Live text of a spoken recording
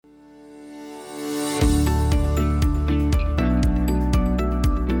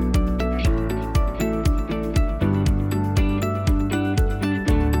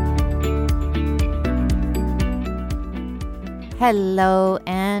Hello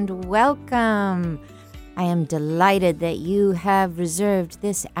and welcome. I am delighted that you have reserved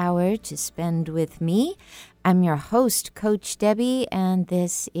this hour to spend with me. I'm your host, Coach Debbie, and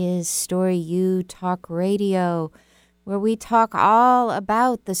this is Story U Talk Radio, where we talk all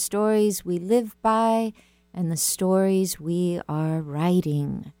about the stories we live by and the stories we are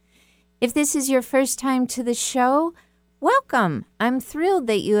writing. If this is your first time to the show, welcome. I'm thrilled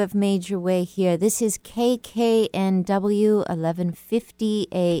that you have made your way here. This is KKNW 1150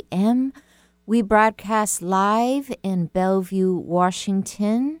 AM. We broadcast live in Bellevue,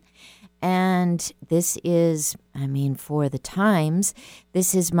 Washington. And this is, for the times,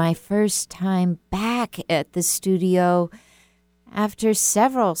 this is my first time back at the studio after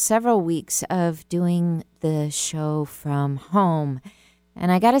several weeks of doing the show from home. And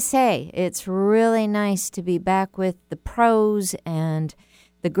I got to say, it's really nice to be back with the pros and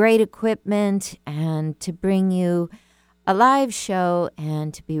the great equipment and to bring you a live show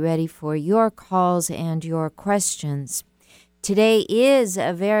and to be ready for your calls and your questions. Today is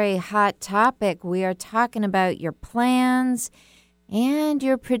a very hot topic. We are talking about your plans and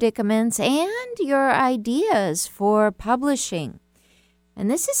your predicaments and your ideas for publishing.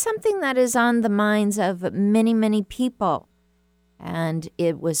 And this is something that is on the minds of many, many people. And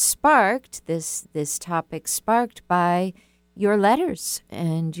it was sparked, this topic sparked by your letters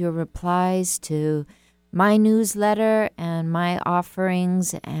and your replies to my newsletter and my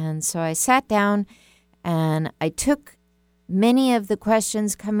offerings. And so I sat down and I took many of the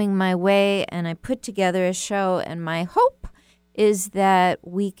questions coming my way and I put together a show. And my hope is that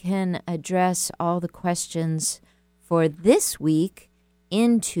we can address all the questions for this week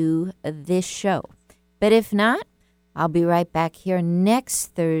into this show. But if not, I'll be right back here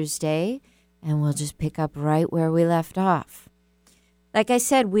next Thursday, and we'll just pick up right where we left off. Like I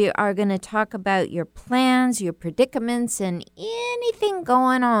said, we are going to talk about your plans, your predicaments, and anything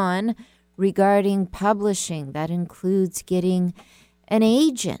going on regarding publishing. That includes getting an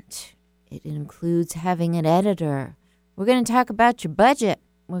agent. It includes having an editor. We're going to talk about your budget.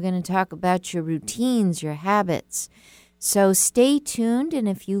 We're going to talk about your routines, your habits. So stay tuned, and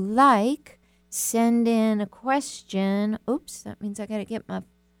if you like, send in a question. Oops, that means I gotta get my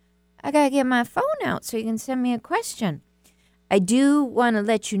phone out so you can send me a question. I do want to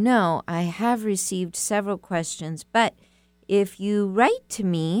let you know I have received several questions, but if you write to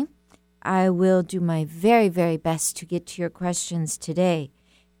me, I will do my very, very best to get to your questions today.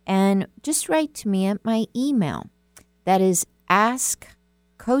 And just write to me at my email. That is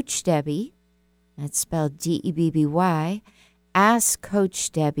askcoachdebbie, that's spelled D-E-B-B-Y,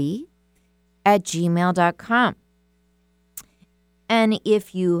 askcoachdebbie @gmail.com. And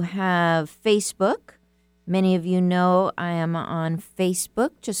if you have Facebook, many of you know I am on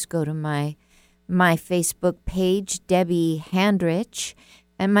Facebook. Just go to my Facebook page, Debbie Handrich.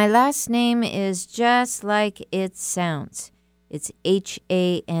 And my last name is just like it sounds. It's Handrich.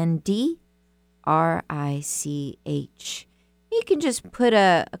 You can just put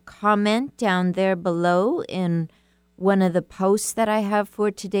a comment down there below in one of the posts that I have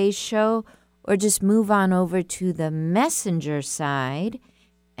for today's show, or just move on over to the messenger side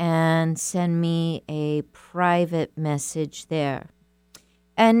and send me a private message there.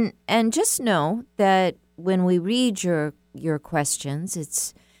 And just know that when we read your questions,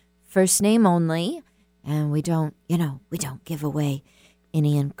 it's first name only, and we don't give away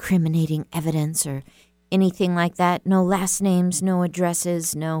any incriminating evidence or anything like that. No last names, no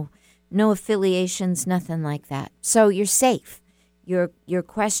addresses, no affiliations, nothing like that. So you're safe. Your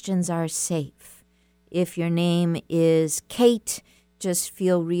questions are safe. If your name is Kate, just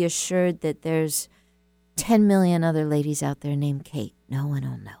feel reassured that there's 10 million other ladies out there named Kate. No one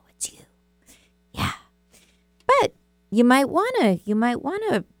will know it's you. Yeah. But you might wanna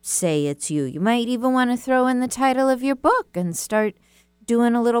say it's you. You might even want to throw in the title of your book and start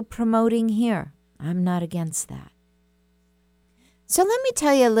doing a little promoting here. I'm not against that. So let me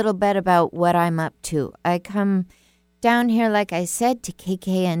tell you a little bit about what I'm up to. I come down here, like I said, to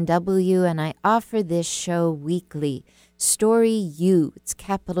KKNW, and I offer this show weekly. Story U, it's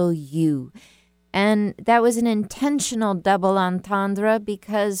capital U. And that was an intentional double entendre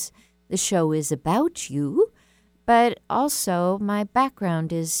because the show is about you, but also my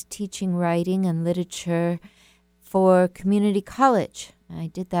background is teaching writing and literature for community college. I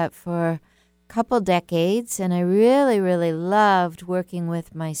did that for a couple decades, and I really, really loved working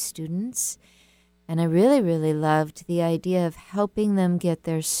with my students. And I really, really loved the idea of helping them get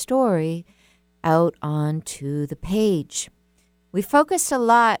their story out onto the page. We focused a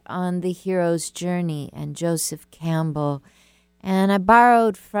lot on the hero's journey and Joseph Campbell, and I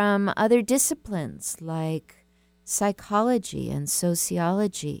borrowed from other disciplines like psychology and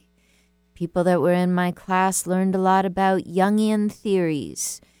sociology. People that were in my class learned a lot about Jungian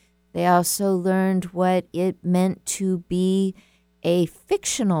theories. They also learned what it meant to be a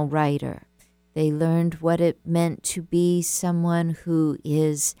fictional writer. They learned what it meant to be someone who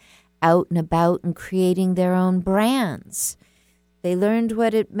is out and about and creating their own brands. They learned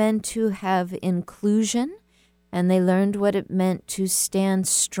what it meant to have inclusion, and they learned what it meant to stand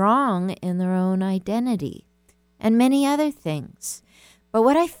strong in their own identity, and many other things. But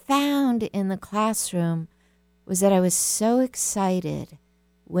what I found in the classroom was that I was so excited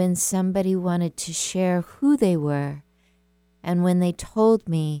when somebody wanted to share who they were, and when they told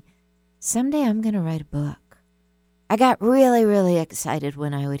me, someday I'm going to write a book. I got really, really excited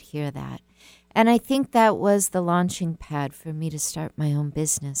when I would hear that. And I think that was the launching pad for me to start my own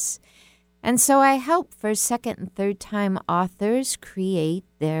business. And so I help first, second, and third-time authors create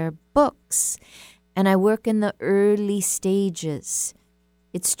their books. And I work in the early stages.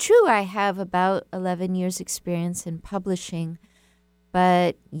 It's true I have about 11 years experience in publishing,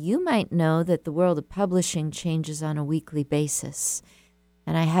 but you might know that the world of publishing changes on a weekly basis.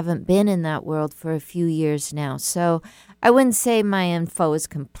 And I haven't been in that world for a few years now. So I wouldn't say my info is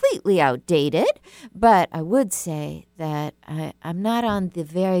completely outdated, but I would say that I'm not on the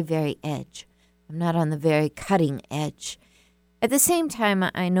very, very edge. I'm not on the very cutting edge. At the same time,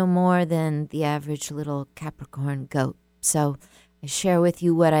 I know more than the average little Capricorn goat. So I share with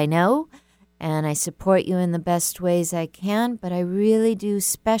you what I know, and I support you in the best ways I can, but I really do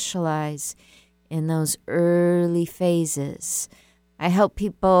specialize in those early phases. I help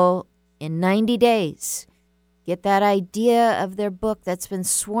people in 90 days get that idea of their book that's been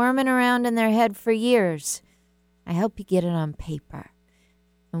swarming around in their head for years. I help you get it on paper.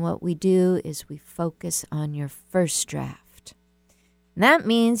 And what we do is we focus on your first draft. And that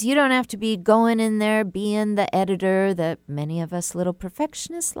means you don't have to be going in there being the editor that many of us little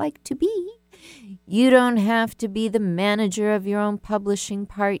perfectionists like to be. You don't have to be the manager of your own publishing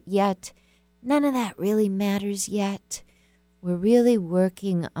part yet. None of that really matters yet. We're really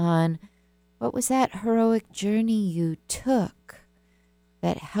working on what was that heroic journey you took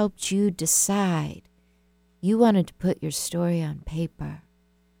that helped you decide you wanted to put your story on paper.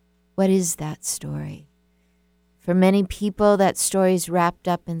 What is that story? For many people, that story is wrapped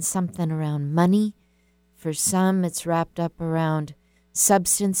up in something around money. For some, it's wrapped up around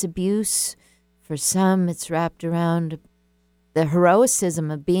substance abuse. For some, it's wrapped around the heroicism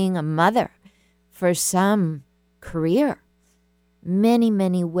of being a mother. For some, career. Many,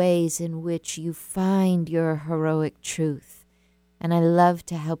 many ways in which you find your heroic truth. And I love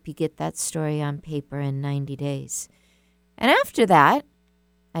to help you get that story on paper in 90 days. And after that,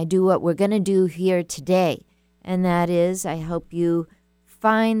 I do what we're going to do here today. And that is I help you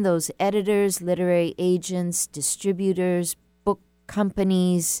find those editors, literary agents, distributors, book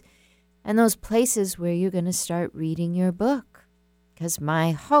companies, and those places where you're going to start reading your book. Because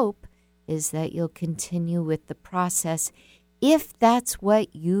my hope is that you'll continue with the process if that's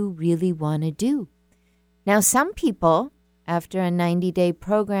what you really want to do. Now, some people, after a 90-day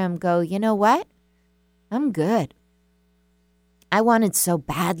program, go, you know what? I'm good. I wanted so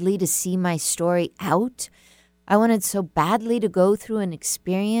badly to see my story out. I wanted so badly to go through an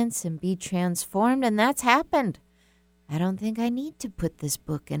experience and be transformed, and that's happened. I don't think I need to put this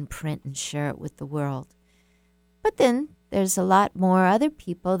book in print and share it with the world. But then there's a lot more other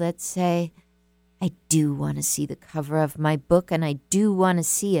people that say, I do want to see the cover of my book, and I do want to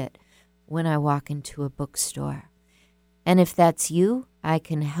see it when I walk into a bookstore. And if that's you, I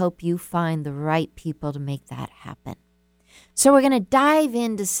can help you find the right people to make that happen. So we're going to dive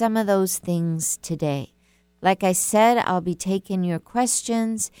into some of those things today. Like I said, I'll be taking your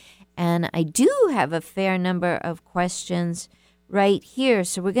questions, and I do have a fair number of questions right here.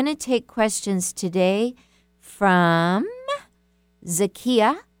 So we're going to take questions today from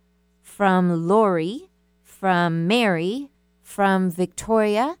Zakia, from Lori, from Mary, from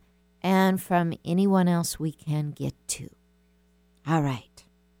Victoria, and from anyone else we can get to. All right.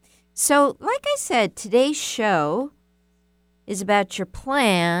 So, like I said, today's show is about your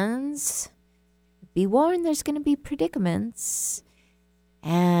plans. Be warned, there's going to be predicaments.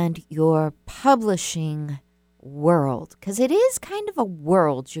 And your publishing world, because it is kind of a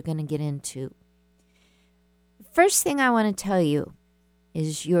world you're going to get into. The first thing I want to tell you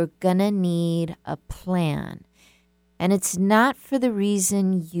is you're going to need a plan. And it's not for the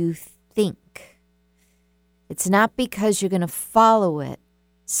reason you think. It's not because you're going to follow it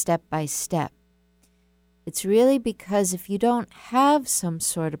step by step. It's really because if you don't have some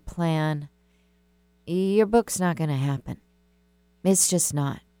sort of plan, your book's not going to happen. It's just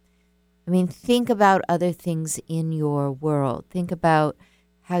not. I mean, think about other things in your world. Think about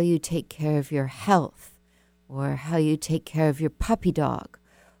how you take care of your health, or how you take care of your puppy dog,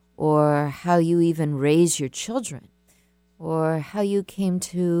 or how you even raise your children, or how you came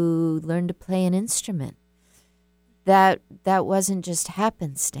to learn to play an instrument. That wasn't just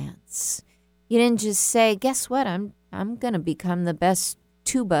happenstance. You didn't just say, guess what, I'm going to become the best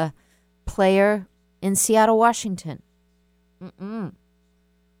tuba player in Seattle, Washington. Had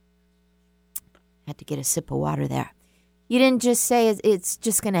to get a sip of water there. You didn't just say it's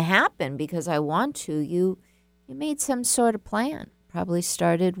just going to happen because I want to. You made some sort of plan. Probably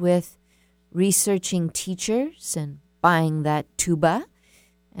started with researching teachers and buying that tuba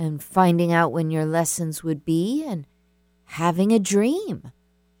and finding out when your lessons would be and having a dream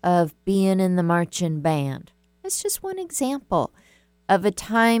of being in the marching band. That's just one example of a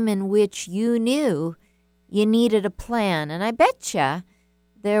time in which you knew you needed a plan. And I betcha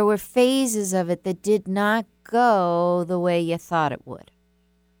there were phases of it that did not go the way you thought it would.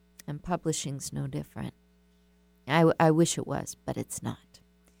 And publishing's no different. I wish it was, but it's not.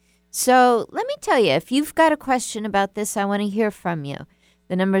 So let me tell you, if you've got a question about this, I want to hear from you.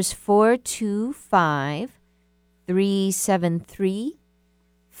 The number's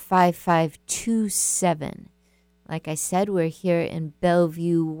 425-373-5527. Like I said, we're here in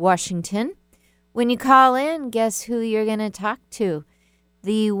Bellevue, Washington. When you call in, guess who you're going to talk to?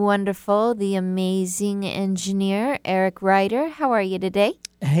 The wonderful, the amazing engineer, Eric Ryder. How are you today?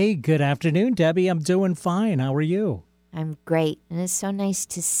 Hey, good afternoon, Debbie. I'm doing fine. How are you? I'm great, and it's so nice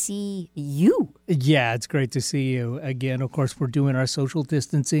to see you. Yeah, it's great to see you again. Of course, we're doing our social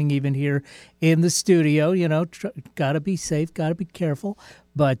distancing even here in the studio. You know, got to be safe, got to be careful,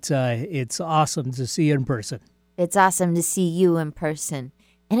 but it's awesome to see you in person. It's awesome to see you in person,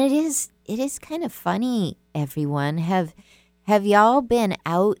 and it is kind of funny, everyone. Have y'all been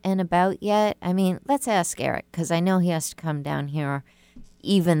out and about yet? I mean, let's ask Eric, because I know he has to come down here,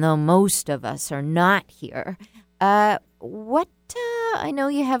 even though most of us are not here. I know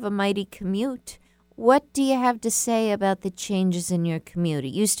you have a mighty commute. What do you have to say about the changes in your commute? It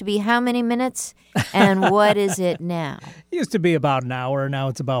used to be how many minutes, and what is it now? It used to be about an hour. Now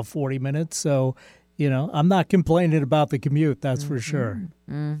it's about 40 minutes. So, you know, I'm not complaining about the commute, that's for sure.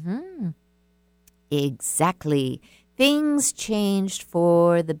 Mm-hmm. Exactly. Things changed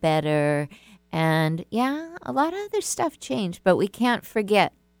for the better. And, yeah, a lot of other stuff changed, but we can't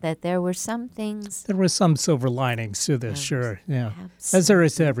forget that there were some things. There were some silver linings to this, sure. Yeah, absolutely. As there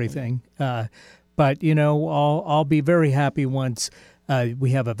is to everything. But, you know, I'll be very happy once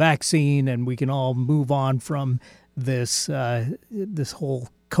we have a vaccine and we can all move on from this this whole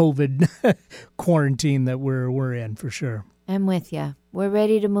COVID quarantine that we're in, for sure. I'm with you. We're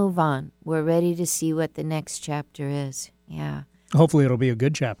ready to move on. We're ready to see what the next chapter is. Yeah. Hopefully it'll be a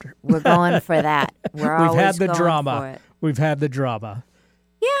good chapter. We're going for that. We've had the going drama. For it. We've had the drama.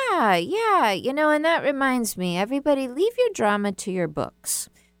 Yeah. You know, and that reminds me, everybody, leave your drama to your books.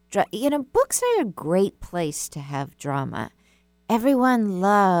 Books are a great place to have drama. Everyone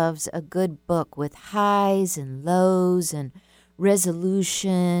loves a good book with highs and lows and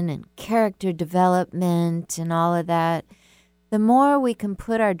resolution and character development and all of that. The more we can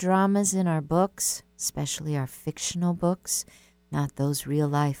put our dramas in our books, especially our fictional books, not those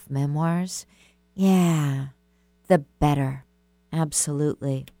real-life memoirs, the better.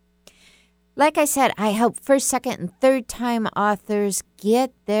 Absolutely. Like I said, I help first, second, and third-time authors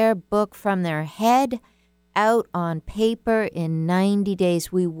get their book from their head out on paper in 90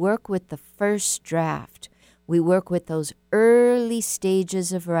 days. We work with the first draft. We work with those early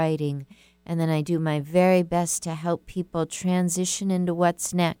stages of writing, and then I do my very best to help people transition into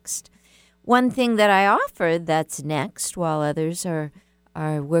what's next. One thing that I offer that's next while others are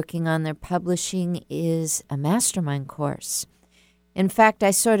working on their publishing is a mastermind course. In fact,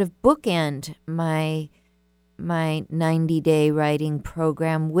 I sort of bookend my 90-day writing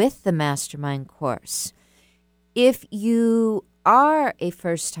program with the mastermind course. If you are a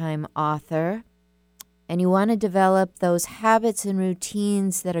first-time author and you want to develop those habits and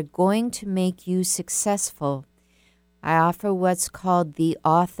routines that are going to make you successful, I offer what's called the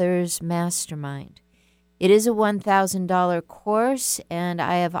Author's Mastermind. It is a $1,000 course, and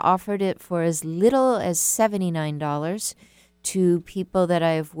I have offered it for as little as $79 to people that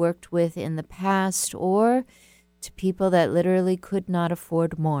I have worked with in the past or to people that literally could not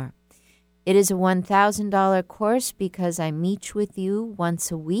afford more. It is a $1,000 course because I meet with you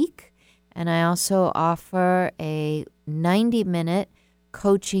once a week, and I also offer a 90-minute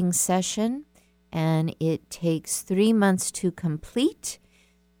coaching session, and it takes 3 months to complete.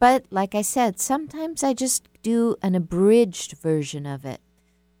 But like I said, sometimes I just do an abridged version of it,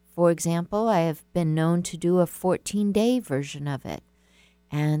 For example, I have been known to do a 14-day version of it.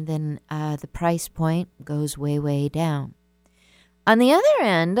 And then the price point goes way, way down. On the other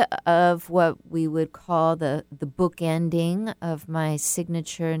end of what we would call the book ending of my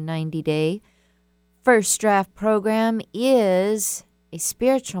signature 90-day first draft program is a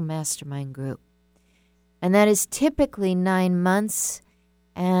spiritual mastermind group. And that is typically 9 months,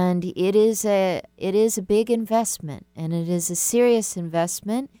 and it is a big investment, and it is a serious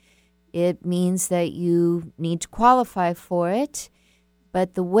investment. It means that you need to qualify for it,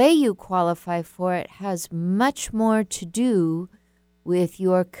 but the way you qualify for it has much more to do with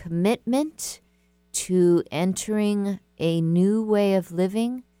your commitment to entering a new way of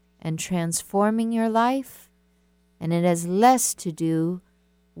living and transforming your life, and it has less to do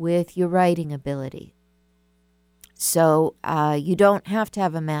with your writing ability. So you don't have to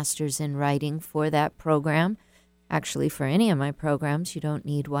have a master's in writing for that program. Actually, for any of my programs, you don't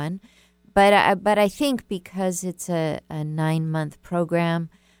need one. But I think because it's a 9-month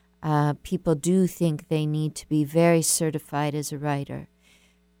program, people do think they need to be very certified as a writer.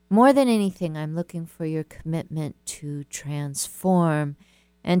 More than anything, I'm looking for your commitment to transform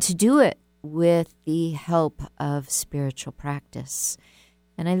and to do it with the help of spiritual practice.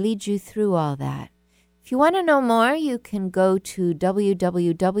 And I lead you through all that. If you want to know more, you can go to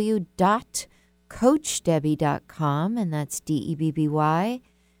www.coachdebbie.com, and that's DEBBY.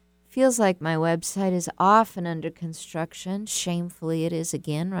 Feels like my website is off and under construction. Shamefully, it is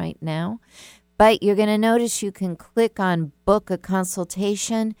again right now. But you're going to notice you can click on book a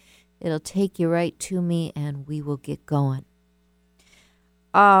consultation. It'll take you right to me, and we will get going.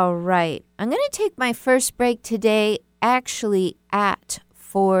 All right. I'm going to take my first break today actually at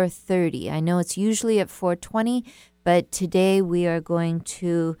 4:30. I know it's usually at 4:20, but today we are going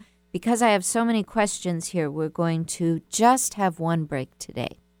to, because I have so many questions here, we're going to just have one break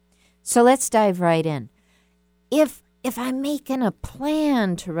today. So let's dive right in. If I'm making a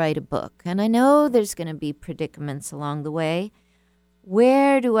plan to write a book, and I know there's going to be predicaments along the way,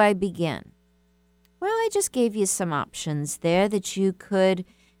 where do I begin? Well, I just gave you some options there that you could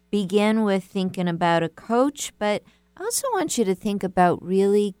begin with thinking about a coach, but I also want you to think about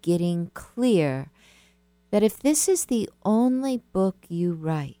really getting clear that if this is the only book you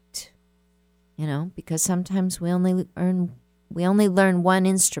write, because sometimes we only learn one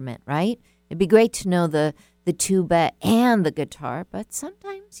instrument, right? It'd be great to know the tuba and the guitar, but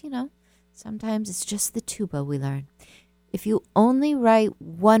sometimes it's just the tuba we learn. If you only write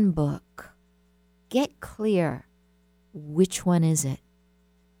one book, get clear. Which one is it?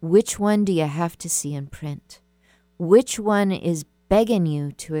 Which one do you have to see in print? Which one is begging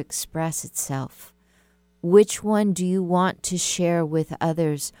you to express itself? Which one do you want to share with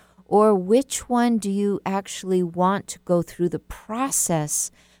others? Or which one do you actually want to go through the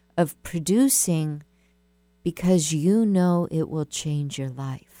process of producing because you know it will change your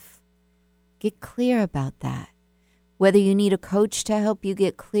life? Get clear about that. Whether you need a coach to help you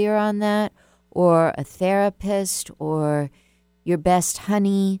get clear on that, or a therapist, or your best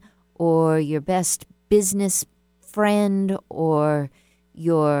honey, or your best business friend, or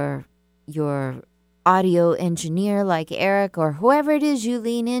your audio engineer like Eric, or whoever it is you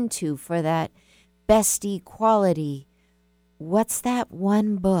lean into for that bestie quality, what's that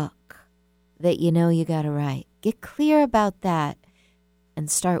one book that you know you got to write? Get clear about that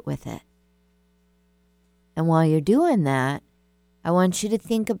and start with it. And while you're doing that, I want you to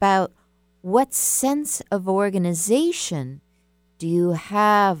think about what sense of organization do you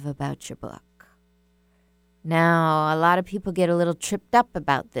have about your book? Now, a lot of people get a little tripped up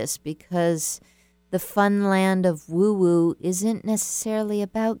about this because the fun land of woo-woo isn't necessarily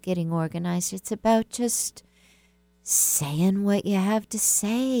about getting organized. It's about just saying what you have to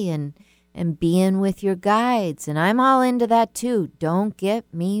say and being with your guides. And I'm all into that too. Don't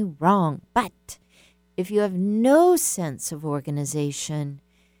get me wrong. But if you have no sense of organization,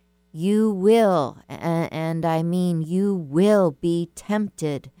 you will, and I mean you will be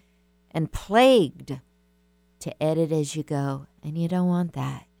tempted and plagued to edit as you go, and you don't want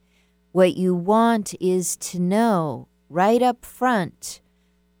that. What you want is to know right up front,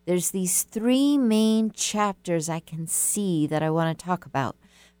 there's these 3 main chapters I can see that I want to talk about.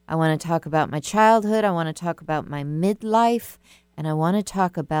 I want to talk about my childhood, I want to talk about my midlife, and I want to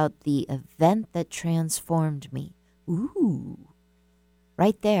talk about the event that transformed me. Ooh,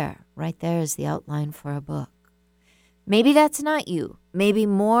 right there is the outline for a book. Maybe that's not you. Maybe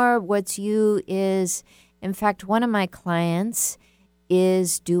more what's you is, in fact, one of my clients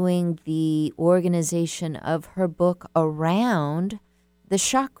is doing the organization of her book around the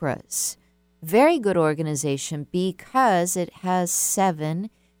chakras. Very good organization because it has 7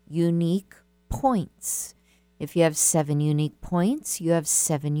 unique points. If you have 7 unique points, you have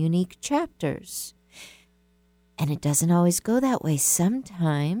 7 unique chapters. And it doesn't always go that way.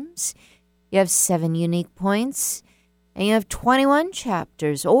 Sometimes you have 7 unique points and you have 21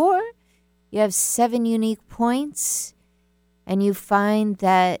 chapters, or you have 7 unique points and you find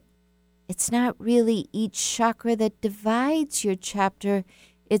that it's not really each chakra that divides your chapter.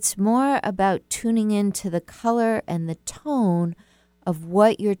 It's more about tuning into the color and the tone of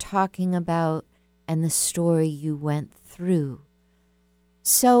what you're talking about and the story you went through.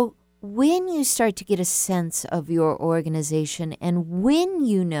 So when you start to get a sense of your organization, and when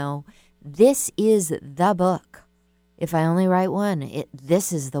you know this is the book, if I only write one,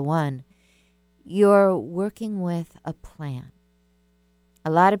 this is the one, you're working with a plan.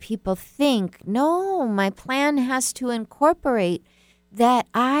 A lot of people think, no, my plan has to incorporate that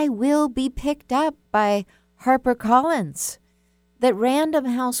I will be picked up by HarperCollins, that Random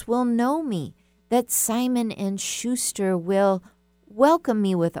House will know me, that Simon & Schuster will welcome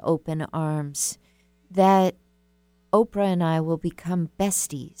me with open arms, that Oprah and I will become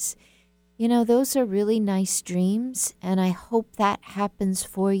besties. You know, those are really nice dreams, and I hope that happens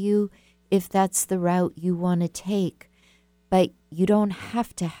for you if that's the route you want to take. But you don't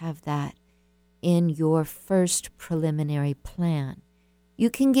have to have that in your first preliminary plan. You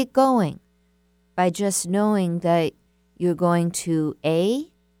can get going by just knowing that you're going to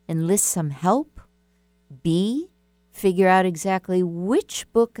A, enlist some help, B, figure out exactly which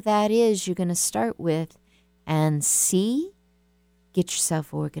book that is you're going to start with, and C, get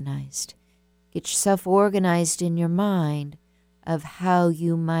yourself organized. Get yourself organized in your mind of how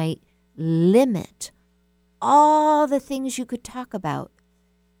you might limit all the things you could talk about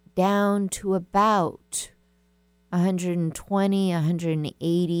down to about 120,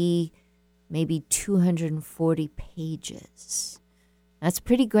 180, maybe 240 pages. That's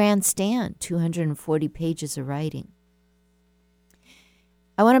pretty grandstand, 240 pages of writing.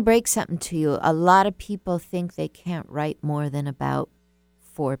 I want to break something to you. A lot of people think they can't write more than about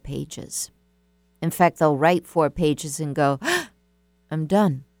 4 pages. In fact, they'll write 4 pages and go, I'm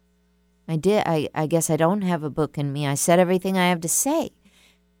done. I guess I don't have a book in me. I said everything I have to say.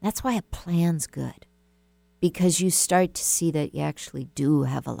 That's why a plan's good, because you start to see that you actually do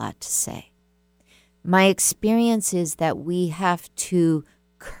have a lot to say. My experience is that we have to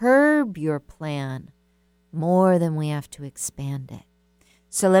curb your plan more than we have to expand it.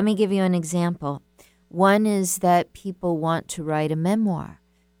 So let me give you an example. One is that people want to write a memoir,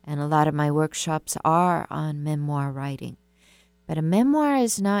 and a lot of my workshops are on memoir writing. But a memoir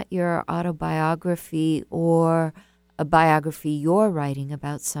is not your autobiography or a biography you're writing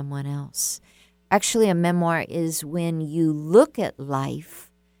about someone else. Actually, a memoir is when you look at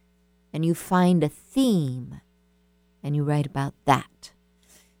life and you find a theme and you write about that.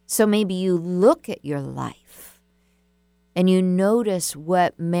 So maybe you look at your life and you notice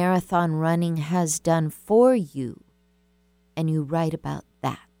what marathon running has done for you and you write about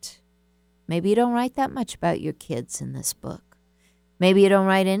that. Maybe you don't write that much about your kids in this book. Maybe you don't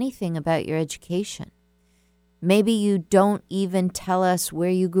write anything about your education. Maybe you don't even tell us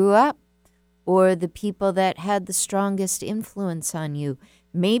where you grew up or the people that had the strongest influence on you.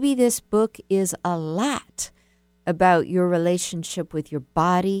 Maybe this book is a lot about your relationship with your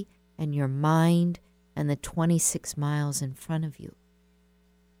body and your mind and the 26 miles in front of you.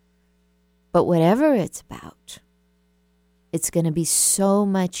 But whatever it's about, it's going to be so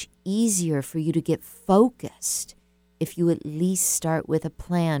much easier for you to get focused if you at least start with a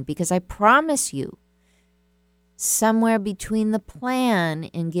plan, because I promise you, somewhere between the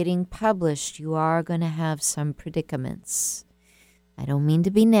plan and getting published, you are going to have some predicaments. I don't mean to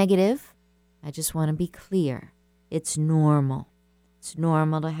be negative. I just want to be clear. It's normal. It's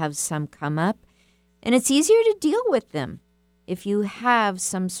normal to have some come up, and it's easier to deal with them if you have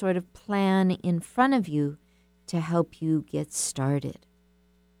some sort of plan in front of you to help you get started.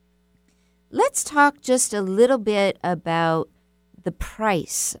 Let's talk just a little bit about the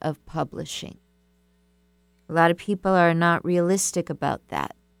price of publishing. A lot of people are not realistic about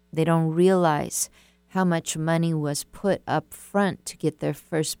that. They don't realize how much money was put up front to get their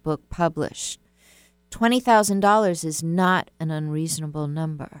first book published. $20,000 is not an unreasonable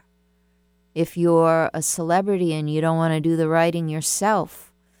number. If you're a celebrity and you don't want to do the writing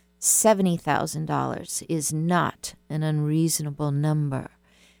yourself, $70,000 is not an unreasonable number.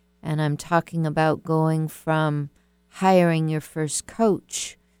 And I'm talking about going from hiring your first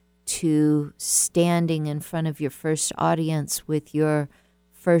coach to standing in front of your first audience with your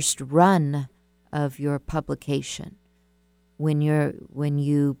first run of your publication. When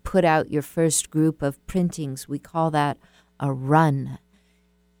you put out your first group of printings, we call that a run.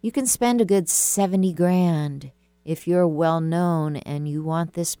 You can spend a good 70 grand if you're well known and you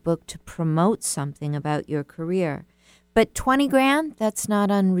want this book to promote something about your career. But 20 grand, that's not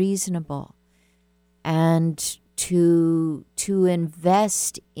unreasonable. And to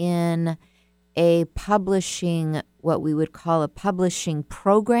invest in a publishing, what we would call a publishing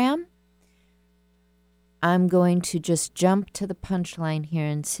program, I'm going to just jump to the punchline here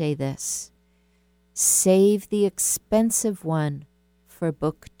and say this. Save the expensive one for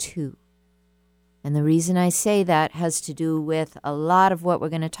book 2. And the reason I say that has to do with a lot of what we're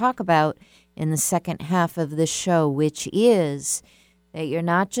going to talk about in the second half of this show, which is that you're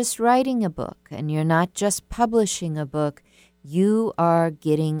not just writing a book and you're not just publishing a book. You are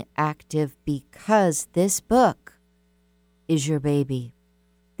getting active because this book is your baby.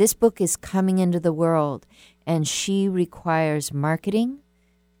 This book is coming into the world, and she requires marketing.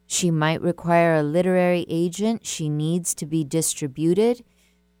 She might require a literary agent. She needs to be distributed,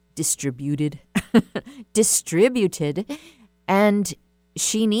 and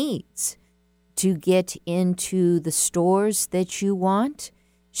she needs to get into the stores that you want.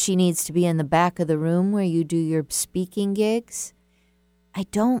 She needs to be in the back of the room where you do your speaking gigs. I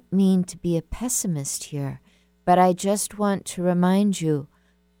don't mean to be a pessimist here, but I just want to remind you,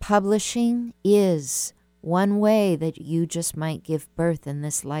 publishing is one way that you just might give birth in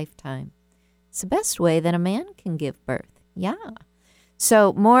this lifetime. It's the best way that a man can give birth. Yeah.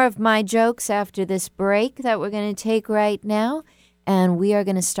 So more of my jokes after this break that we're going to take right now. And we are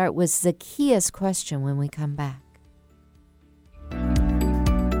going to start with Zakia's question when we come back.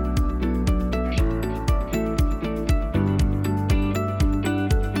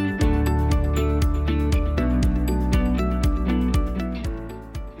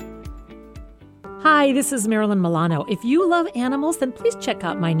 Hi, this is Marilyn Milano. If you love animals, then please check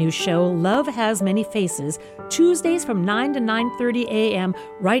out my new show, Love Has Many Faces, Tuesdays from 9 to 9:30 a.m.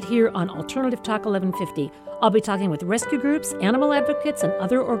 right here on Alternative Talk 1150. I'll be talking with rescue groups, animal advocates, and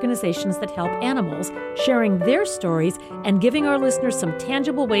other organizations that help animals, sharing their stories and giving our listeners some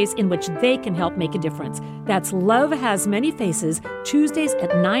tangible ways in which they can help make a difference. That's Love Has Many Faces, Tuesdays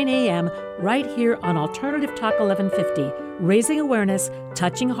at 9 a.m. right here on Alternative Talk 1150, raising awareness,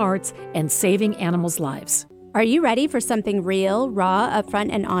 touching hearts, and saving animals' lives. Are you ready for something real, raw, upfront,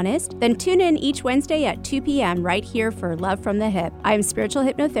 and honest? Then tune in each Wednesday at 2 p.m. right here for Love from the Hip. I am spiritual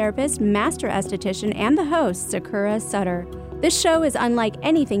hypnotherapist, master esthetician, and the host, Sakura Sutter. This show is unlike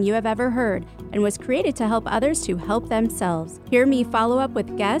anything you have ever heard and was created to help others to help themselves. Hear me follow up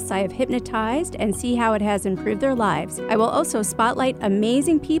with guests I have hypnotized and see how it has improved their lives. I will also spotlight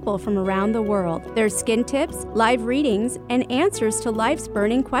amazing people from around the world. There's skin tips, live readings, and answers to life's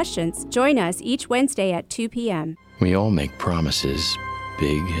burning questions. Join us each Wednesday at 2 p.m. We all make promises,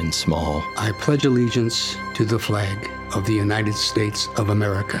 big and small. I pledge allegiance to the flag of the United States of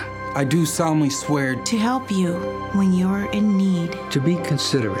America. I do solemnly swear to help you when you're in need, to be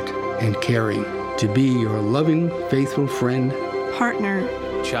considerate and caring, to be your loving, faithful friend, partner,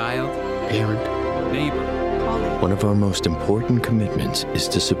 child, parent, neighbor. One of our most important commitments is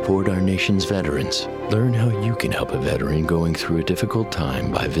to support our nation's veterans. Learn how you can help a veteran going through a difficult time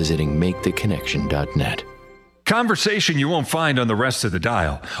by visiting maketheconnection.net. Conversation you won't find on the rest of the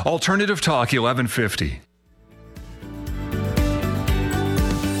dial. Alternative Talk 1150.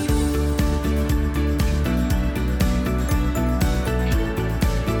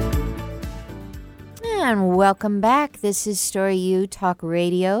 And welcome back. This is Story U Talk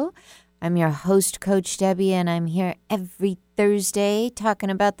Radio. I'm your host, Coach Debbie, and I'm here every Thursday talking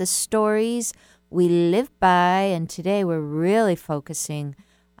about the stories we live by. And today we're really focusing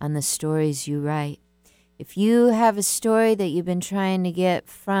on the stories you write. If you have a story that you've been trying to get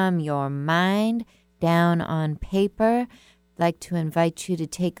from your mind down on paper, I'd like to invite you to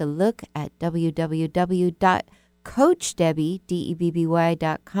take a look at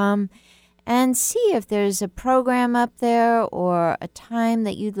www.coachdebby.com and see if there's a program up there or a time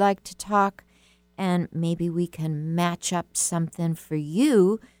that you'd like to talk, and maybe we can match up something for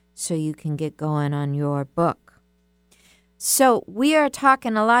you so you can get going on your book. So we are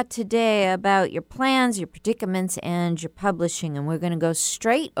talking a lot today about your plans, your predicaments, and your publishing, and we're going to go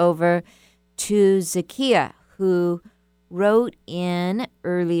straight over to Zakia, who wrote in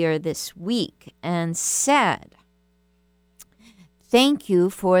earlier this week and said, "Thank you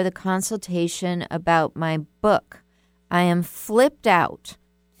for the consultation about my book. I am flipped out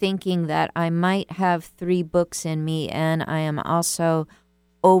thinking that I might have 3 books in me, and I am also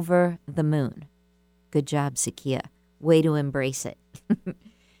over the moon." Good job, Zakia. Way to embrace it.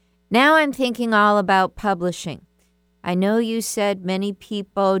 "Now I'm thinking all about publishing. I know you said many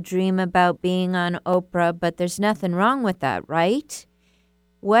people dream about being on Oprah, but there's nothing wrong with that, right?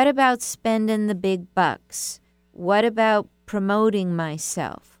 What about spending the big bucks? What about promoting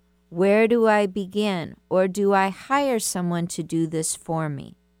myself? Where do I begin? Or do I hire someone to do this for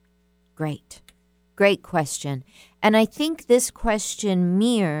me? Great. Great question. And I think this question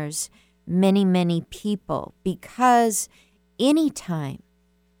mirrors many, many people, because anytime,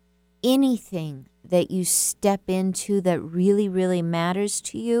 anything that you step into that really, really matters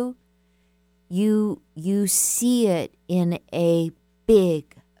to you, you see it in a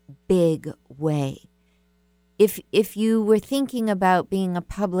big, big way. If you were thinking about being a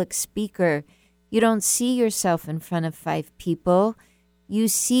public speaker, you don't see yourself in front of 5 people. You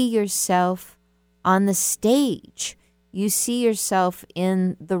see yourself on the stage. You see yourself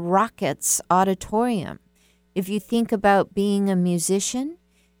in the Rockets auditorium. If you think about being a musician,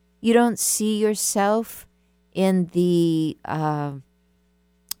 you don't see yourself in the, I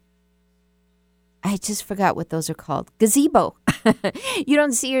just forgot what those are called, gazebo. You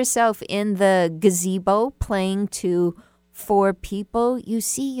don't see yourself in the gazebo playing to 4 people. You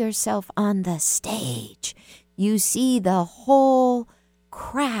see yourself on the stage. You see the whole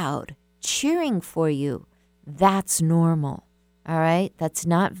crowd cheering for you. That's normal, all right? That's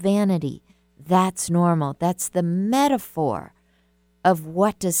not vanity. That's normal. That's the metaphor of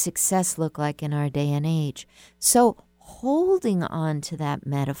what does success look like in our day and age. So holding on to that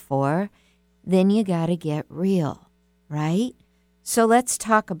metaphor, then you got to get real, right? So let's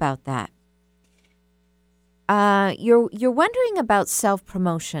talk about that. You're wondering about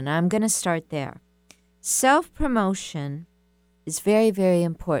self-promotion. I'm going to start there. Self-promotion is very, very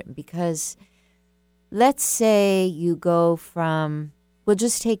important because let's say you go from, we'll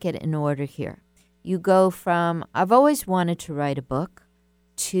just take it in order here. You go from, I've always wanted to write a book,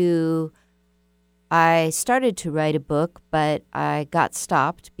 to I started to write a book, but I got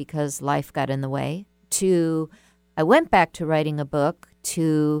stopped because life got in the way, to I went back to writing a book,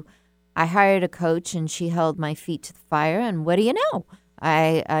 to I hired a coach and she held my feet to the fire, and what do you know?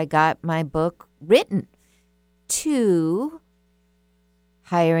 I got my book written, to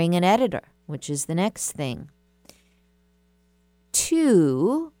hiring an editor, which is the next thing,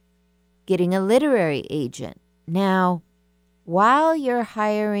 to getting a literary agent. Now, while you're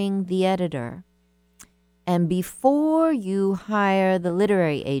hiring the editor, and before you hire the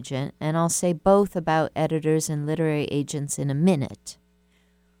literary agent, and I'll say both about editors and literary agents in a minute,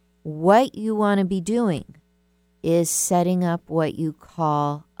 what you want to be doing is setting up what you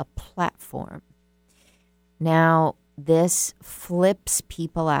call a platform. Now, this flips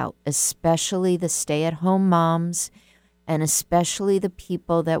people out, especially the stay-at-home moms, and especially the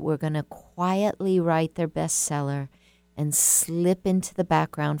people that were going to quietly write their bestseller and slip into the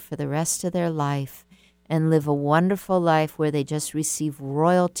background for the rest of their life and live a wonderful life where they just receive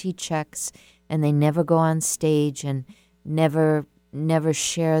royalty checks and they never go on stage and never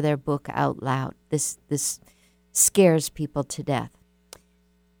share their book out loud. This scares people to death.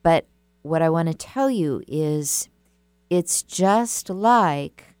 But what I want to tell you is it's just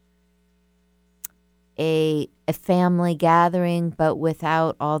like a family gathering, but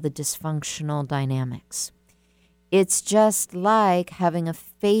without all the dysfunctional dynamics. It's just like having a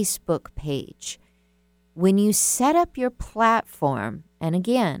Facebook page. When you set up your platform, and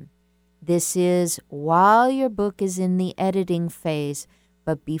again, this is while your book is in the editing phase,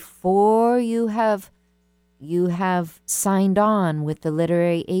 but before you have signed on with the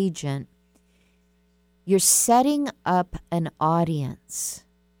literary agent, you're setting up an audience.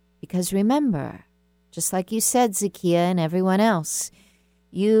 Because remember, just like you said, Zakiya, and everyone else,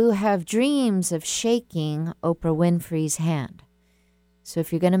 you have dreams of shaking Oprah Winfrey's hand. So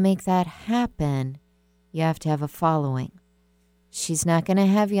if you're going to make that happen, you have to have a following. She's not going to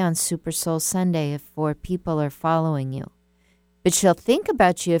have you on Super Soul Sunday if 4 people are following you. But she'll think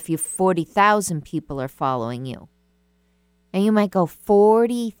about you if 40,000 people are following you. And you might go,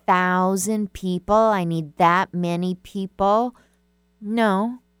 40,000 people? I need that many people?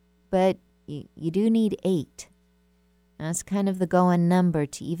 No, but you do need 8. That's kind of the going number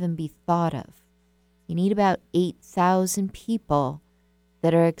to even be thought of. You need about 8,000 people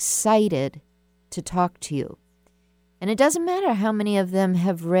that are excited to talk to you. And it doesn't matter how many of them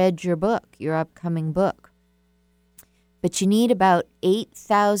have read your book, your upcoming book. But you need about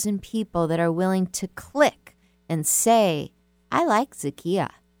 8,000 people that are willing to click and say, I like Zakiya.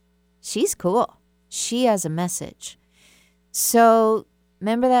 She's cool. She has a message. So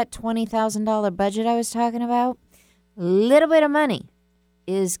remember that $20,000 budget I was talking about? A little bit of money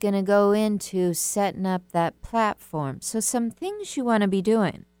is going to go into setting up that platform. So some things you want to be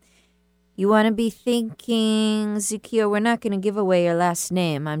doing. You want to be thinking, Zakiya, we're not going to give away your last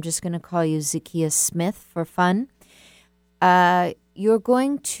name. I'm just going to call you Zakiya Smith for fun. You're you're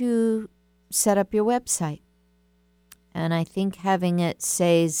going to set up your website. And I think having it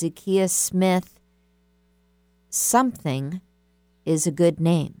say Zacchaeus Smith something is a good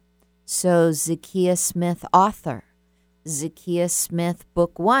name. So Zacchaeus Smith author, Zacchaeus Smith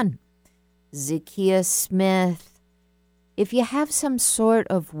book 1, Zacchaeus Smith. If you have some sort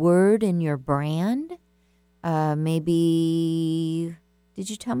of word in your brand, maybe, did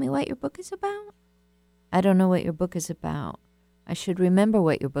you tell me what your book is about? I don't know what your book is about. I should remember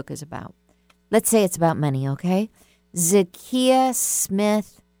what your book is about. Let's say it's about money, okay? Zacchaeus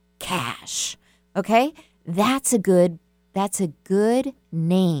Smith Cash, okay? That's a good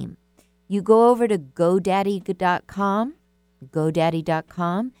name. You go over to GoDaddy.com,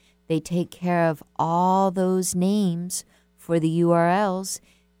 GoDaddy.com. They take care of all those names for the URLs.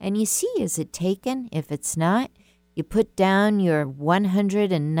 And you see, is it taken? If it's not, you put down your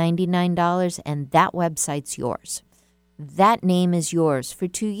 $199 and that website's yours. That name is yours for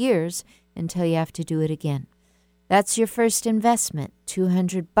 2 years until you have to do it again. That's your first investment,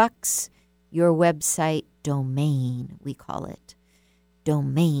 $200, your website domain, we call it.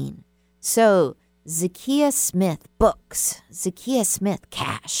 Domain. So Zacchaeus Smith books, Zacchaeus Smith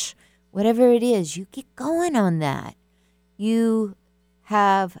cash, whatever it is, you get going on that. You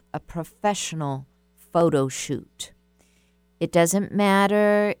have a professional photo shoot. It doesn't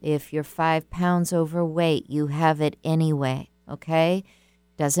matter if you're 5 pounds overweight, you have it anyway, okay?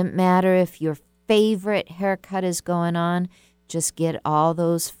 Doesn't matter if your favorite haircut is going on, just get all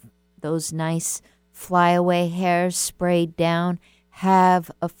those nice flyaway hairs sprayed down, have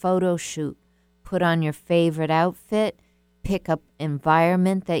a photo shoot, put on your favorite outfit, pick up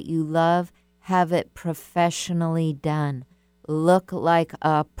environment that you love, have it professionally done. Look like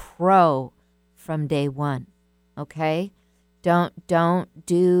a pro from day one, okay? Don't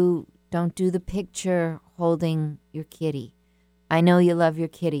do the picture holding your kitty. I know you love your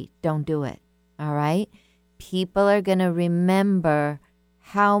kitty. Don't do it, all right? People are going to remember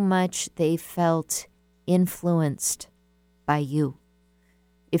how much they felt influenced by you.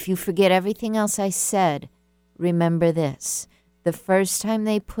 If you forget everything else I said, remember this. The first time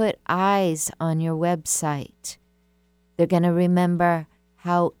they put eyes on your website, they're going to remember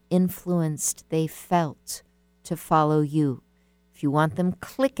how influenced they felt to follow you. If you want them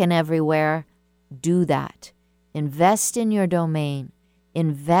clicking everywhere, do that. Invest in your domain.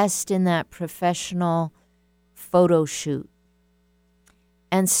 Invest in that professional photo shoot.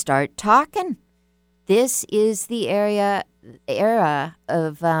 And start talking. This is the era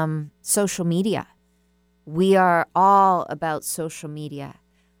of social media. We are all about social media.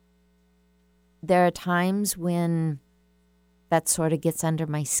 There are times when that sort of gets under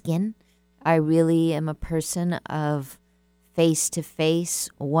my skin. I really am a person of face-to-face,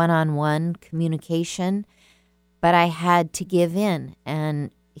 one-on-one communication, but I had to give in.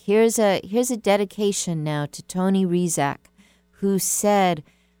 And here's a dedication now to Tony Rizak, who said,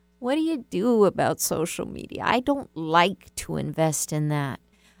 "What do you do about social media? I don't like to invest in that."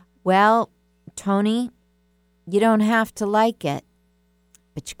 Well, Tony, you don't have to like it,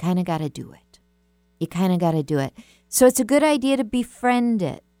 but you kind of got to do it. You kind of got to do it. So it's a good idea to befriend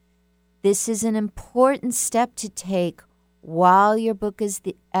it. This is an important step to take while your book is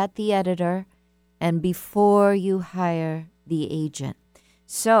at the editor and before you hire the agent.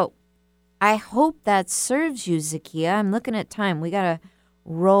 So I hope that serves you, Zakia. I'm looking at time. We got to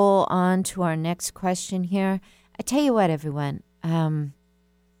roll on to our next question here. I tell you what, everyone.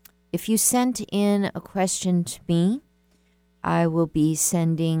 If you sent in a question to me, I will be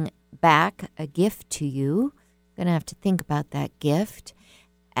sending back a gift to you. Going to have to think about that gift.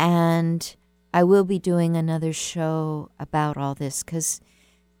 And I will be doing another show about all this because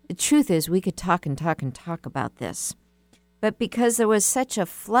the truth is we could talk and talk and talk about this. But because there was such a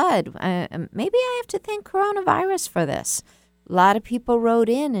flood, maybe I have to thank coronavirus for this. A lot of people wrote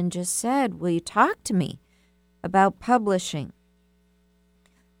in and just said, will you talk to me about publishing?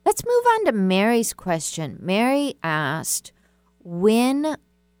 Let's move on to Mary's question. Mary asked, when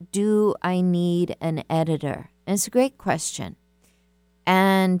do I need an editor? And it's a great question.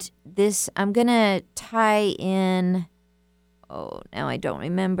 And this, I'm going to tie in, now I don't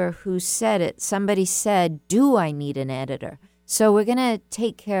remember who said it. Somebody said, do I need an editor? So we're going to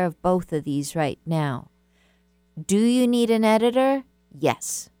take care of both of these right now. Do you need an editor?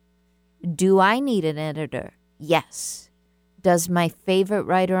 Yes. Do I need an editor? Yes. Does my favorite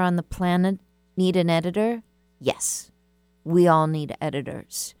writer on the planet need an editor? Yes. We all need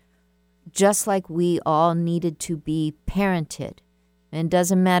editors. Just like we all needed to be parented. And it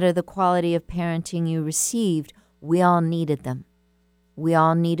doesn't matter the quality of parenting you received, we all needed them. We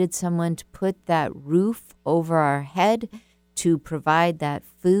all needed someone to put that roof over our head, to provide that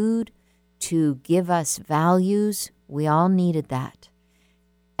food, to give us values. We all needed that.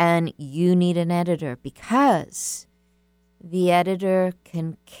 And you need an editor because the editor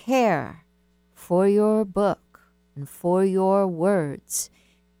can care for your book and for your words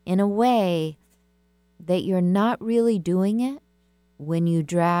in a way that you're not really doing it when you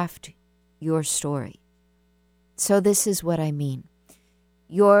draft your story. So this is what I mean.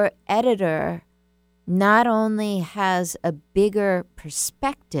 Your editor not only has a bigger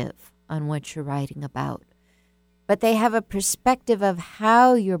perspective on what you're writing about, but they have a perspective of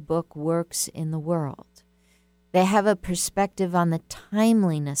how your book works in the world. They have a perspective on the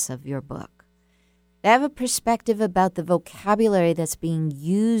timeliness of your book. They have a perspective about the vocabulary that's being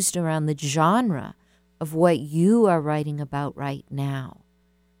used around the genre of what you are writing about right now.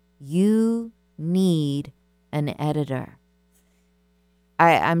 You need an editor.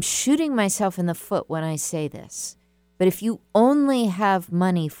 I'm shooting myself in the foot when I say this, but if you only have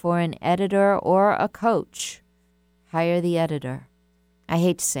money for an editor or a coach, hire the editor. I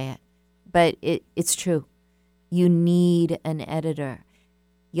hate to say it, but it's true. You need an editor.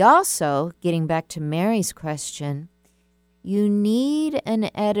 You also, getting back to Mary's question, you need an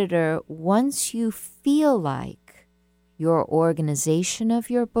editor once you feel like your organization of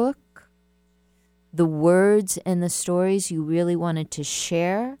your book, the words and the stories you really wanted to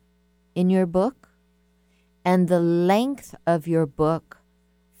share in your book, and the length of your book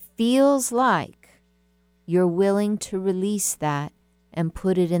feels like you're willing to release that and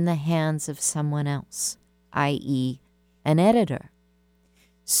put it in the hands of someone else, i.e., an editor.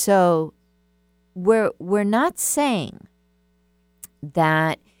 So we're not saying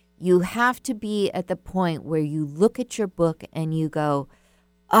that you have to be at the point where you look at your book and you go,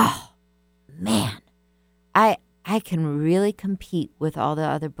 oh, man, I can really compete with all the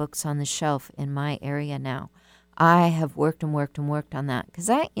other books on the shelf in my area now. I have worked on that because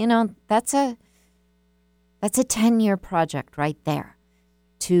that's a 10-year project right there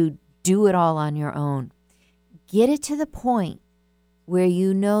to do it all on your own. Get it to the point where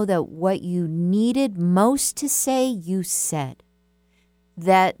you know that what you needed most to say, you said.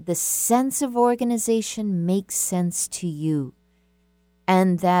 That the sense of organization makes sense to you.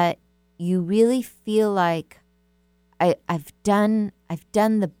 And that you really feel like I've done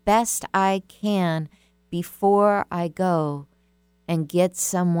the best I can before I go and get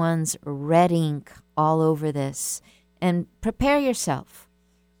someone's red ink all over this. And prepare yourself.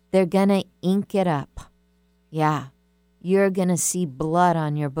 They're going to ink it up. Yeah, you're going to see blood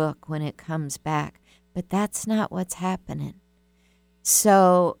on your book when it comes back. But that's not what's happening.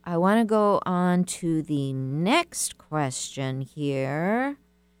 So I want to go on to the next question here.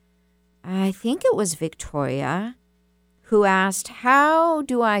 I think it was Victoria who asked, how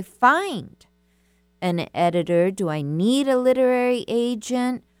do I find an editor? Do I need a literary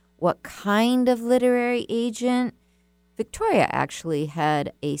agent? What kind of literary agent? Victoria actually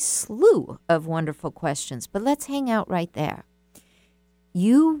had a slew of wonderful questions, but let's hang out right there.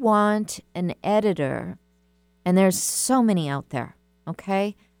 You want an editor, and there's so many out there,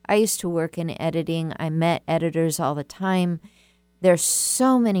 okay? I used to work in editing. I met editors all the time. There's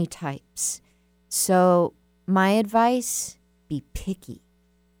so many types. So my advice, be picky.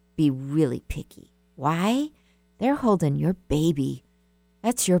 Be really picky. Why? They're holding your baby.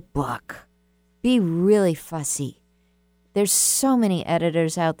 That's your book. Be really fussy. There's so many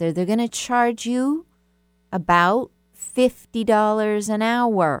editors out there. They're going to charge you about $50 an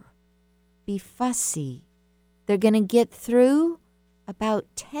hour. Be fussy. They're going to get through about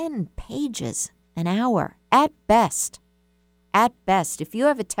 10 pages an hour at best. At best. If you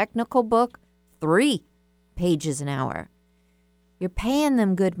have a technical book, 3 pages an hour. You're paying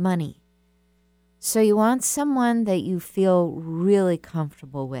them good money. So you want someone that you feel really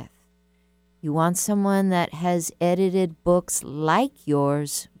comfortable with. You want someone that has edited books like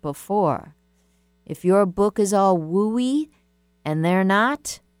yours before. If your book is all wooey and they're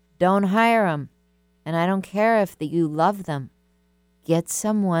not, don't hire them. And I don't care if you love them. Get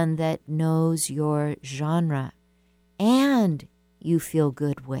someone that knows your genre and you feel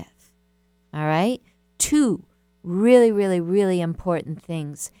good with. All right? 2 really, really, really important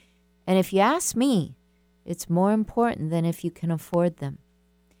things. And if you ask me, it's more important than if you can afford them.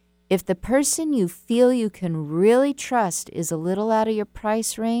 If the person you feel you can really trust is a little out of your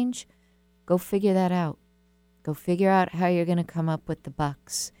price range, go figure that out. Go figure out how you're going to come up with the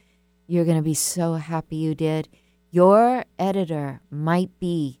bucks. You're going to be so happy you did. Your editor might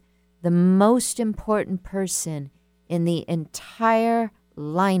be the most important person in the entire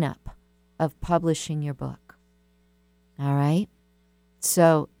lineup of publishing your book. All right?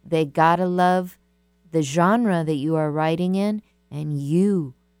 So they got to love the genre that you are writing in, and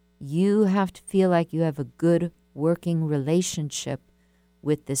you have to feel like you have a good working relationship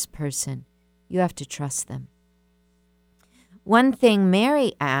with this person. You have to trust them. One thing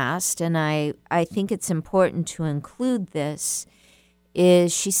Mary asked, and I think it's important to include this,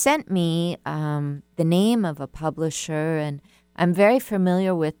 is she sent me the name of a publisher, and I'm very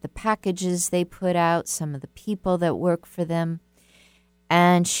familiar with the packages they put out, some of the people that work for them.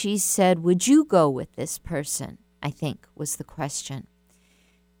 And she said, would you go with this person? I think was the question.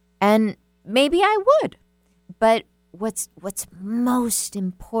 And maybe I would. But what's most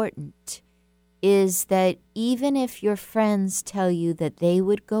important is that even if your friends tell you that they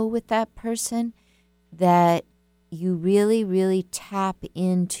would go with that person, that you really, really tap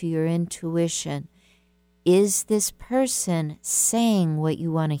into your intuition. Is this person saying what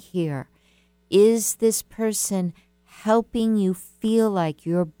you want to hear? Is this person helping you feel like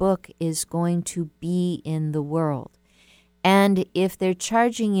your book is going to be in the world? And if they're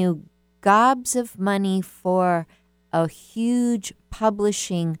charging you gobs of money for a huge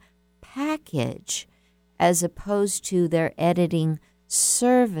publishing package as opposed to their editing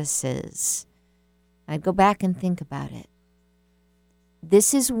services, I'd go back and think about it.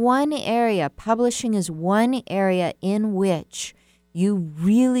 This is one area, publishing is one area in which you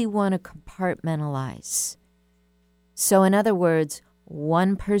really want to compartmentalize. So in other words,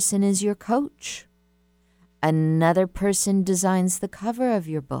 one person is your coach. Another person designs the cover of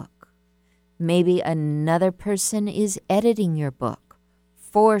your book. Maybe another person is editing your book.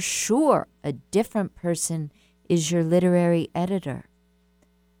 For sure, a different person is your literary editor.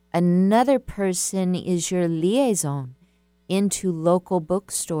 Another person is your liaison into local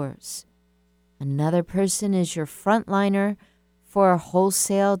bookstores. Another person is your frontliner for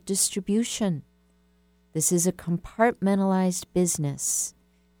wholesale distribution. This is a compartmentalized business.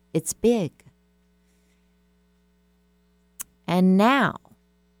 It's big. And now,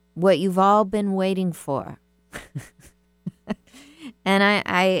 what you've all been waiting for. And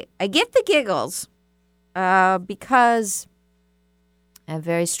I get the giggles because I have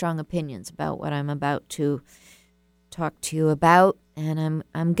very strong opinions about what I'm about to talk to you about, and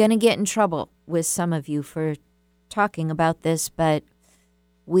I'm going to get in trouble with some of you for talking about this, but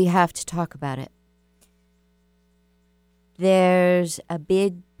we have to talk about it. There's a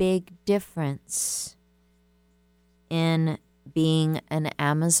big, big difference in being an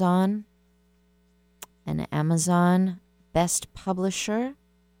Amazon best publisher.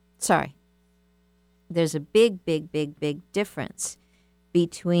 Sorry. There's a big, big, big, big difference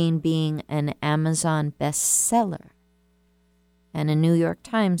between being an Amazon bestseller and a New York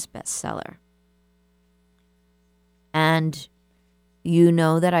Times bestseller. And you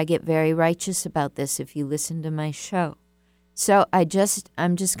know that I get very righteous about this if you listen to my show. So I'm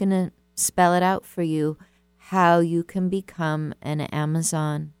just going to spell it out for you how you can become an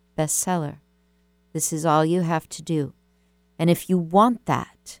Amazon bestseller. This is all you have to do. And if you want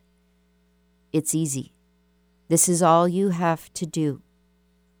that, it's easy. This is all you have to do.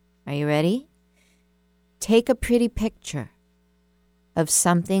 Are you ready? Take a pretty picture of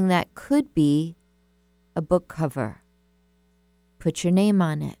something that could be a book cover. Put your name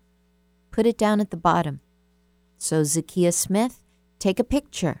on it. Put it down at the bottom. So Zakiya Smith, take a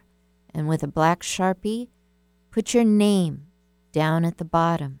picture, and with a black Sharpie, put your name down at the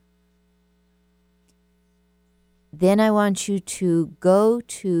bottom. Then I want you to go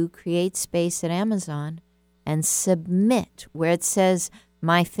to Create Space at Amazon and submit where it says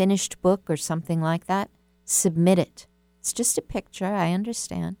My Finished Book or something like that. Submit it. It's just a picture, I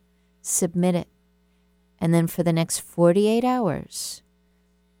understand. Submit it. And then for the next 48 hours,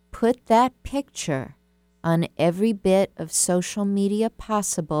 put that picture on every bit of social media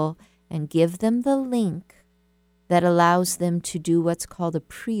possible and give them the link that allows them to do what's called a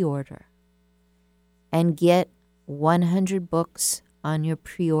pre-order and get 100 books on your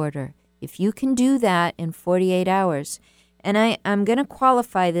pre-order. If you can do that in 48 hours, and I'm going to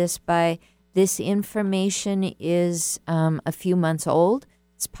qualify this by this information is a few months old.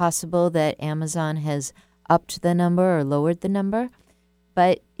 It's possible that Amazon has upped the number or lowered the number.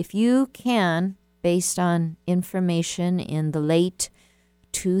 But if you can, based on information in the late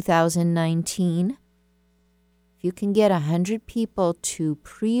 2019, if you can get 100 people to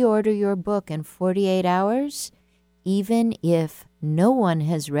pre-order your book in 48 hours, even if no one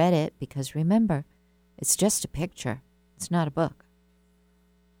has read it, because remember, it's just a picture. It's not a book.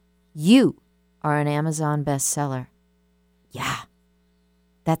 You are an Amazon bestseller. Yeah,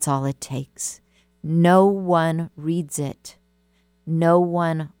 that's all it takes. No one reads it. No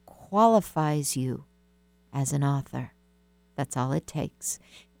one qualifies you as an author. That's all it takes.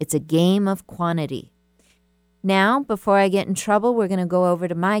 It's a game of quantity. Now, before I get in trouble, we're going to go over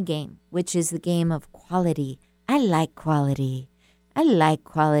to my game, which is the game of quality. I like quality. I like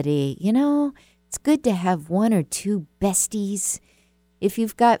quality. You know, it's good to have one or two besties. If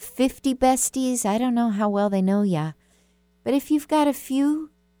you've got 50 besties, I don't know how well they know ya. But if you've got a few,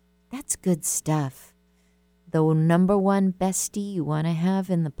 that's good stuff. The number one bestie you want to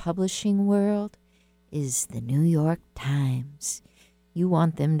have in the publishing world is the New York Times. You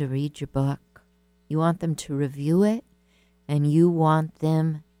want them to read your book. You want them to review it. And you want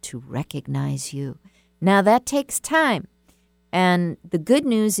them to recognize you. Now, that takes time. And the good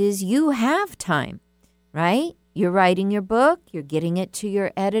news is you have time, right? You're writing your book. You're getting it to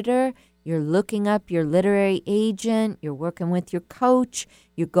your editor. You're looking up your literary agent. You're working with your coach.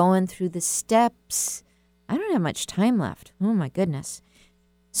 You're going through the steps. I don't have much time left. Oh, my goodness.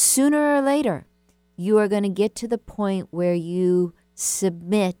 Sooner or later, you are going to get to the point where you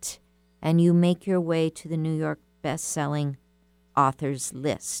submit and you make your way to the New York best-selling authors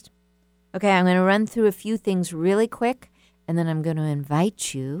list. Okay, I'm going to run through a few things really quick, and then I'm going to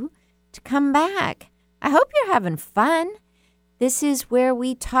invite you to come back. I hope you're having fun. This is where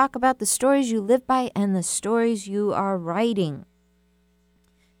we talk about the stories you live by and the stories you are writing.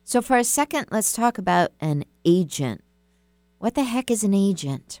 So for a second, let's talk about an agent. What the heck is an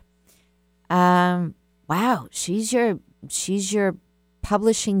agent? Wow, she's your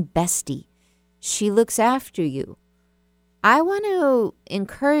publishing bestie. She looks after you. I want to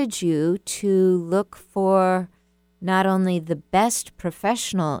encourage you to look for not only the best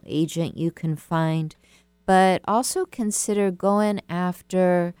professional agent you can find, but also consider going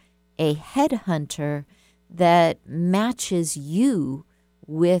after a headhunter that matches you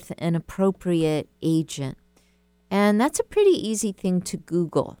with an appropriate agent. And that's a pretty easy thing to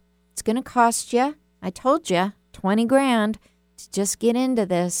Google. It's going to cost you, I told you, 20 grand to just get into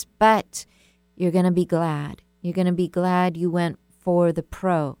this, but you're going to be glad. You're going to be glad you went for the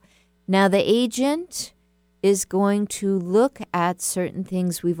pro. Now, the agent is going to look at certain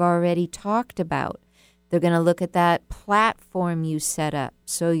things we've already talked about. They're going to look at that platform you set up.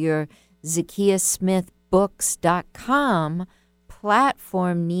 So your ZakiaSmithBooks.com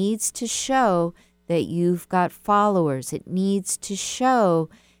platform needs to show that you've got followers. It needs to show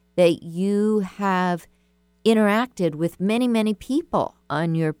that you have interacted with many, many people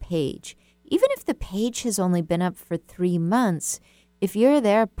on your page. Even if the page has only been up for 3 months, if you're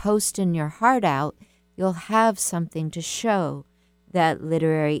there posting your heart out, you'll have something to show that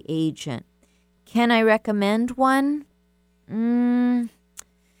literary agent. Can I recommend one?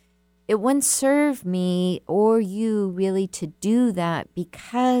 It wouldn't serve me or you really to do that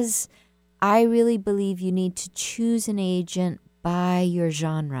because I really believe you need to choose an agent by your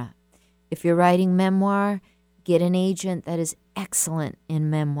genre. If you're writing memoir, get an agent that is excellent in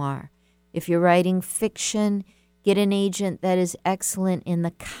memoir. If you're writing fiction, get an agent that is excellent in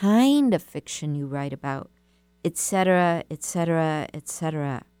the kind of fiction you write about, etc., etc.,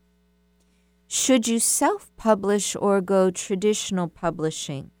 etc. Should you self-publish or go traditional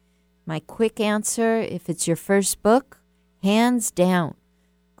publishing? My quick answer, if it's your first book, hands down,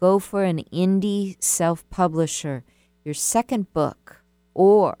 go for an indie self-publisher. Your second book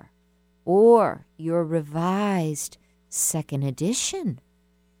or your revised second edition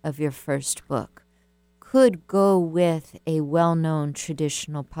of your first book could go with a well-known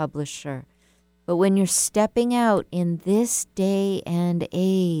traditional publisher. But when you're stepping out in this day and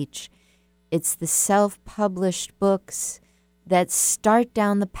age, it's the self-published books that start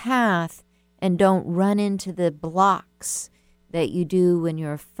down the path and don't run into the blocks that you do when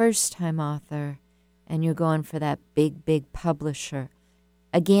you're a first-time author and you're going for that big, big publisher.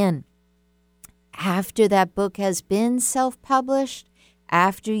 Again, after that book has been self-published,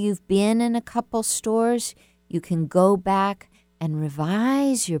 after you've been in a couple stores, you can go back and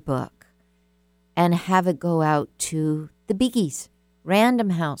revise your book and have it go out to the biggies, Random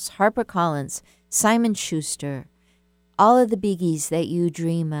House, HarperCollins, Simon Schuster, all of the biggies that you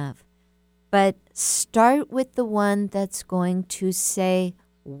dream of. But start with the one that's going to say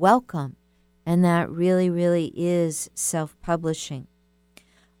welcome, and that really, really is self-publishing.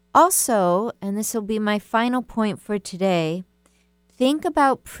 Also, and this will be my final point for today, think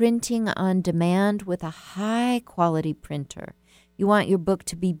about printing on demand with a high-quality printer. You want your book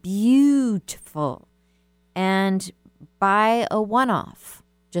to be beautiful, and buy a one-off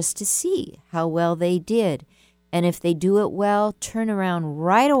just to see how well they did. And if they do it well, turn around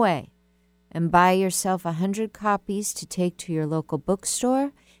right away and buy yourself 100 copies to take to your local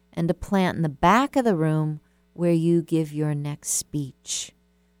bookstore and to plant in the back of the room where you give your next speech.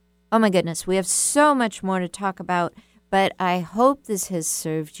 Oh my goodness, we have so much more to talk about, but I hope this has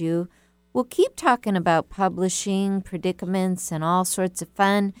served you. we'll keep talking about publishing, predicaments, and all sorts of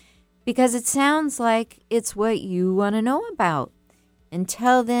fun because it sounds like it's what you want to know about.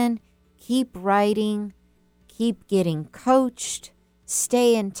 Until then, keep writing, keep getting coached,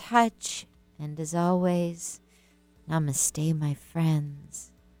 stay in touch, and as always, namaste, my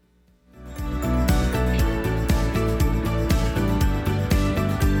friends.